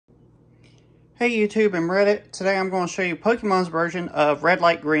Hey YouTube and Reddit, today I'm going to show you Pokemon's version of Red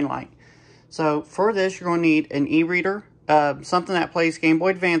Light, Green Light. So for this you're going to need an e-reader, something that plays Game Boy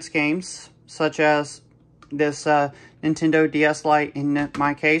Advance games, such as this Nintendo DS Lite, in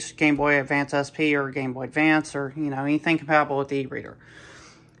my case, Game Boy Advance SP or Game Boy Advance, or anything compatible with the e-reader.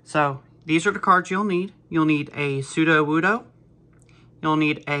 So these are the cards you'll need. You'll need a Sudowoodo, you'll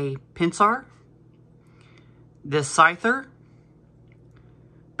need a Pinsir, this Scyther,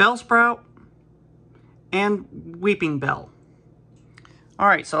 Bellsprout, and Weeping Bell.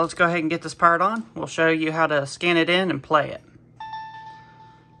 Alright, so let's go ahead and get this powered on. We'll show you how to scan it in and play it.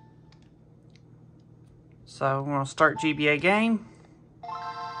 So we're going to start GBA game.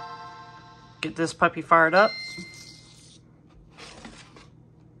 Get this puppy fired up.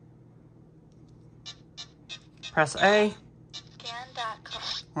 Press A.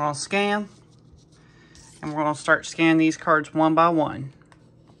 We're going to scan. And we're going to start scanning these cards one by one.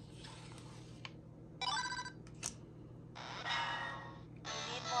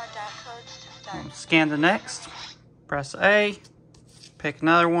 Scan the next, press A, pick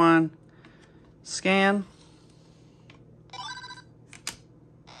another one, scan.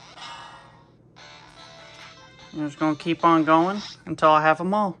 I'm just going to keep on going until I have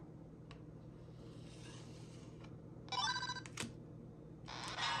them all.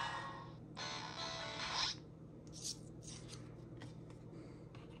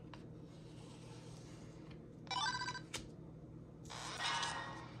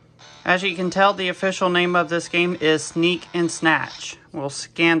 As you can tell, the official name of this game is Sneak and Snatch. We'll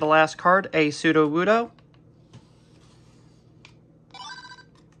scan the last card, a Sudowoodo.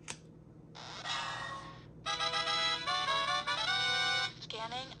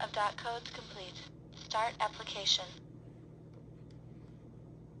 Scanning of dot codes complete. Start application.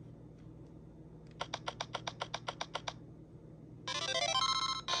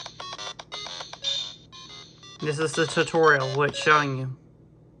 This is the tutorial, what it's showing you.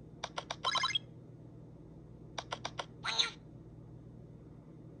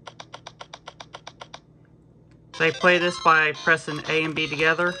 They play this by pressing A and B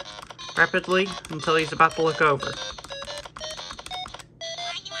together rapidly until he's about to look over.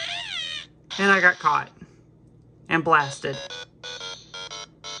 And I got caught and blasted.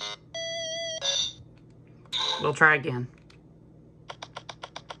 We'll try again.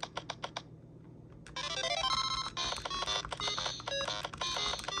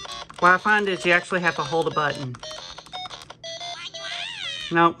 What I find is you actually have to hold a button.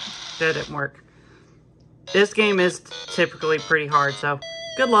 Nope, that didn't work. This game is typically pretty hard, so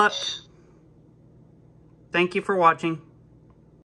good luck. Thank you for watching.